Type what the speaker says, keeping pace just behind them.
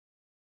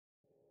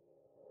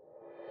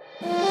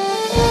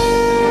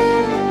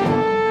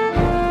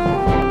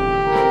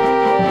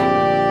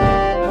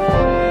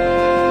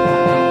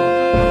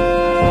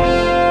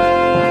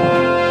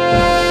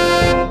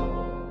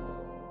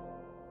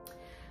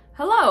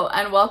Hello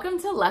and welcome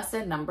to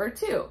lesson number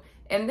 2.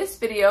 In this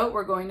video,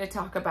 we're going to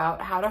talk about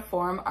how to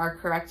form our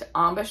correct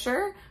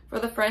embouchure for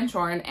the French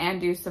horn and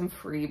do some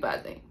free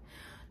buzzing.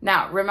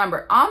 Now,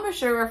 remember,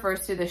 embouchure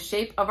refers to the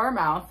shape of our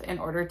mouth in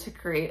order to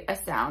create a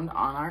sound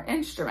on our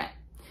instrument.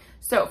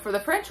 So for the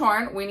French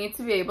horn, we need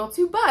to be able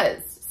to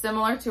buzz,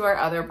 similar to our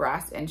other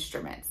brass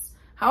instruments.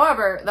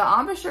 However, the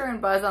embouchure and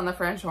buzz on the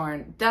French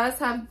horn does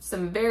have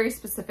some very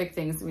specific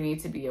things we need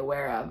to be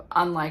aware of,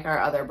 unlike our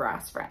other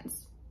brass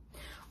friends.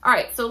 All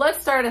right, so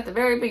let's start at the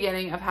very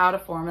beginning of how to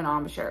form an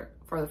embouchure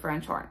for the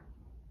French horn.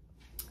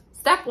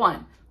 Step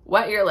 1,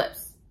 wet your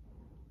lips.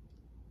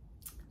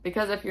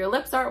 Because if your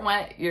lips aren't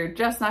wet, you're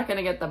just not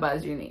gonna get the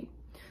buzz you need.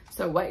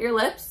 So wet your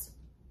lips,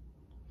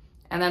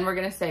 and then we're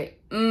gonna say,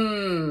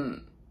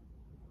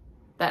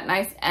 that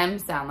nice M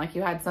sound, like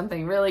you had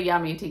something really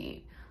yummy to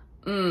eat.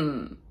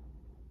 All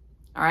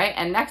right,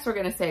 and next we're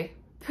gonna say,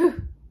 poo,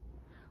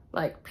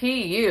 like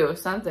P-U,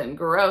 something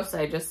gross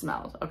I just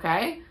smelled,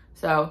 okay?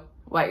 So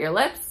wet your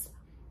lips,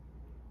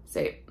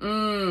 say,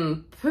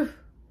 poo,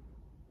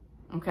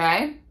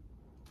 okay?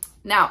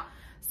 Now,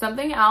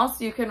 something else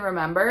you can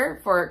remember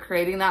for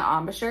creating that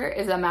embouchure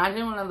is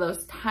imagine one of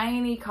those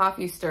tiny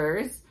coffee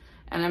stirrers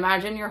and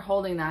imagine you're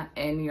holding that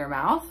in your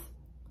mouth.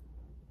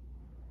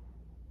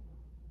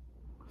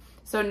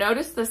 So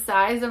notice the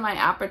size of my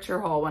aperture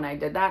hole when I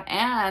did that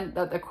and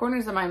that the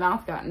corners of my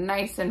mouth got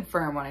nice and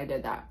firm when I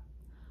did that.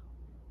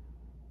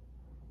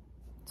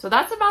 So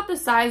that's about the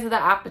size of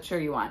the aperture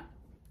you want.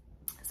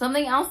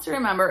 Something else to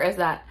remember is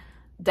that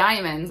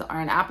diamonds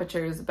are an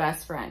aperture's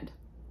best friend.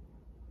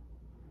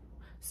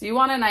 So you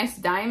want a nice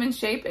diamond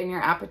shape in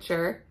your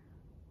aperture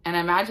and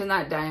imagine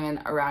that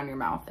diamond around your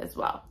mouth as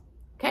well.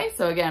 Okay,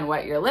 so again,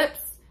 wet your lips,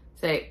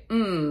 say,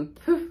 poof.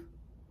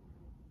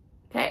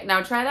 Okay,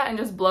 now try that and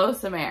just blow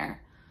some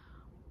air.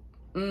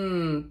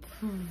 Poof.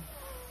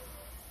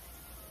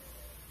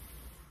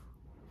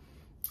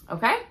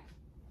 Okay?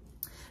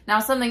 Now,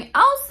 something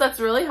else that's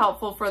really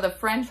helpful for the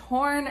French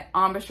horn,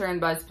 embouchure, and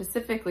buzz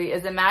specifically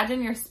is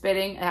imagine you're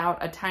spitting out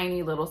a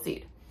tiny little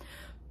seed.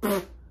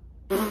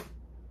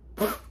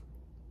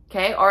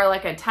 Okay, or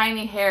like a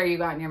tiny hair you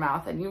got in your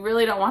mouth and you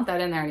really don't want that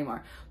in there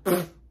anymore.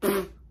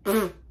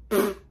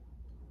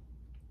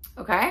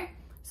 Okay,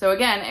 so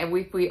again,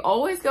 if we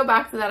always go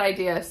back to that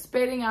idea of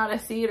spitting out a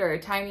seed or a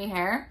tiny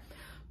hair,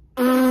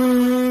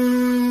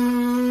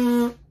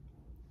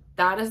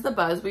 that is the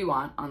buzz we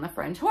want on the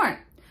French horn.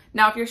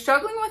 Now, if you're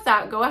struggling with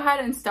that, go ahead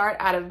and start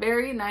at a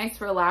very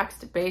nice,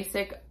 relaxed,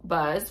 basic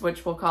buzz,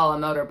 which we'll call a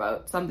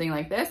motorboat, something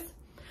like this.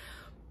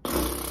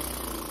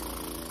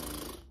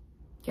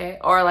 Okay,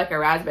 or like a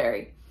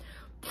raspberry.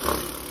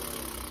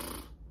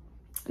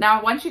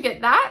 Now, once you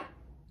get that,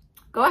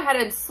 go ahead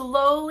and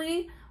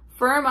slowly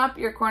firm up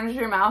your corners of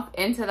your mouth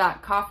into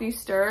that coffee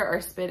stir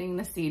or spitting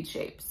the seed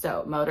shape.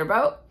 So,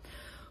 motorboat.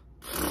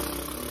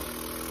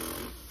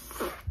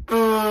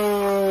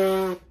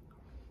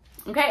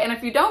 Okay, and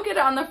if you don't get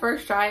it on the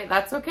first try,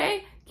 that's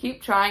okay.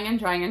 Keep trying and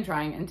trying and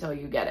trying until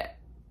you get it.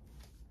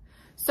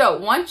 So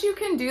once you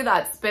can do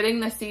that spitting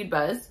the seed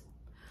buzz,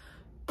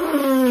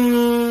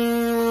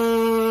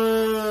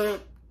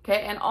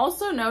 okay, and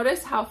also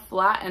notice how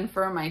flat and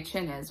firm my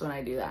chin is when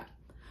I do that.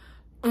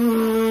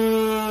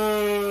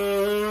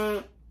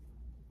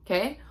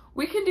 Okay,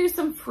 we can do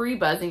some free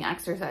buzzing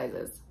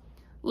exercises.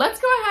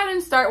 Let's go ahead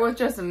and start with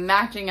just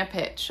matching a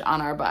pitch on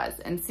our buzz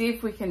and see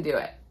if we can do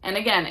it. And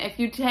again, if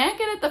you can't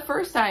get it the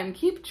first time,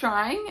 keep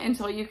trying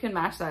until you can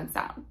match that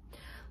sound.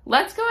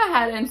 Let's go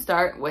ahead and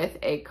start with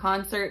a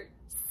concert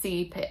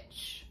C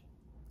pitch.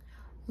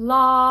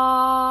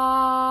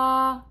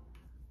 La.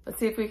 Let's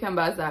see if we can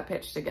buzz that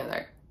pitch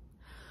together.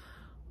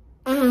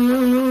 All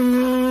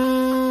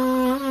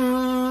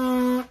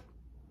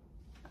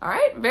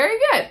right, very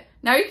good.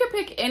 Now you can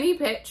pick any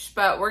pitch,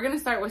 but we're gonna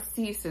start with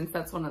C since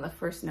that's one of the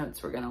first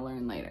notes we're gonna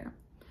learn later.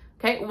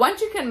 Okay,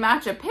 once you can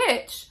match a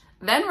pitch,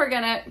 then we're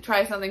gonna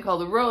try something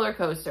called roller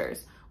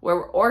coasters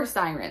or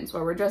sirens,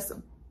 where we're just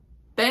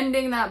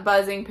bending that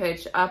buzzing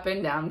pitch up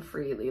and down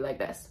freely like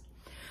this.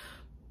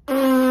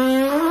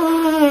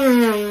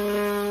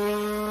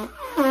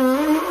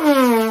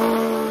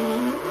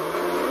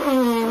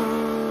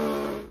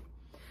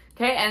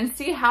 Okay, and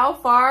see how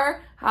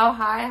far, how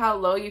high, how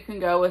low you can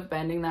go with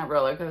bending that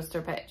roller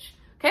coaster pitch.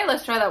 Okay,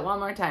 let's try that one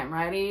more time.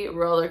 Ready?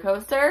 Roller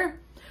coaster.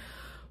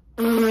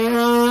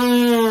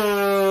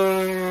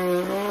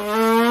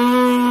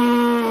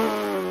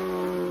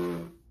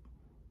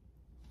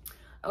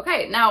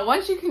 Okay, now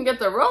once you can get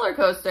the roller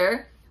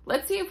coaster,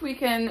 let's see if we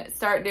can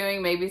start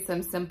doing maybe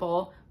some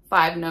simple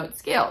 5-note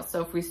scales.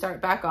 So if we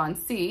start back on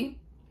C.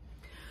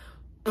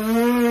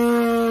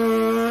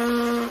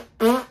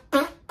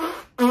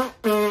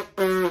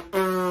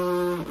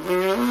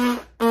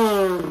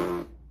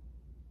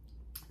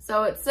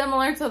 So it's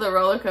similar to the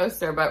roller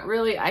coaster, but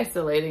really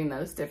isolating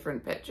those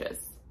different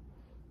pitches.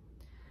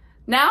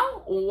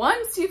 Now,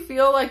 once you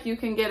feel like you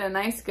can get a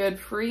nice, good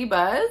free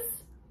buzz,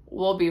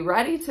 we'll be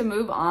ready to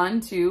move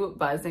on to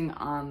buzzing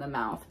on the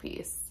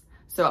mouthpiece.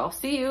 So I'll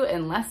see you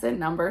in lesson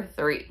number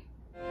 3.